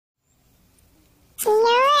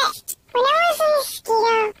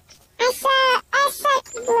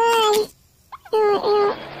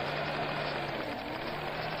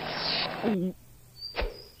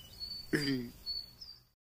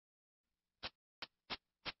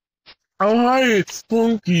Oh, hi, it's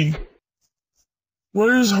Spunky. What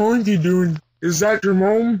is Hunky doing? Is that your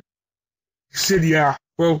mom? He said, yeah.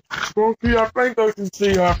 Well, Spunky, I think I can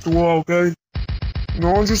see you after a while, okay?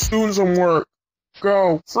 No, I'm just doing some work.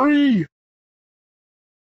 Go. Free!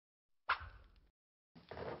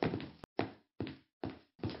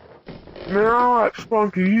 Man, I like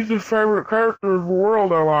Spunky. He's the favorite character of the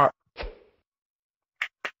world I like.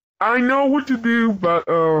 I know what to do, but,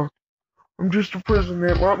 I'm just a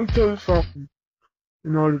prisoner. Let me tell you something. You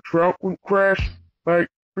know, the truck went crash like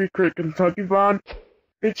Free Creek, Kentucky Vine.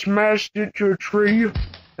 It smashed into a tree,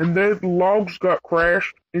 and then the logs got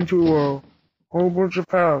crashed into a whole bunch of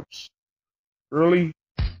houses. Really?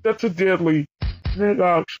 That's a deadly. And it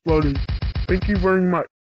got exploded. Thank you very much.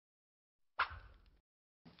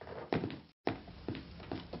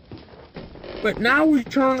 But now we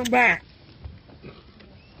turn back.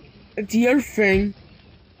 The other thing,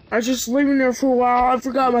 I was just leaving there for a while. I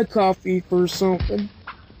forgot my coffee for something.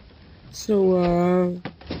 So,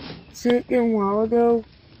 sent it a while ago.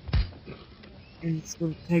 And it's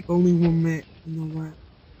gonna take only 1 minute. You know what?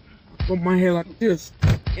 I put my hair like this.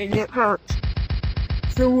 And it hurts.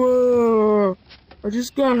 So, I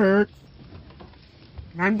just got hurt.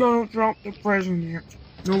 And I'm gonna drop the president.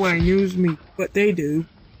 No one knows me, but they do.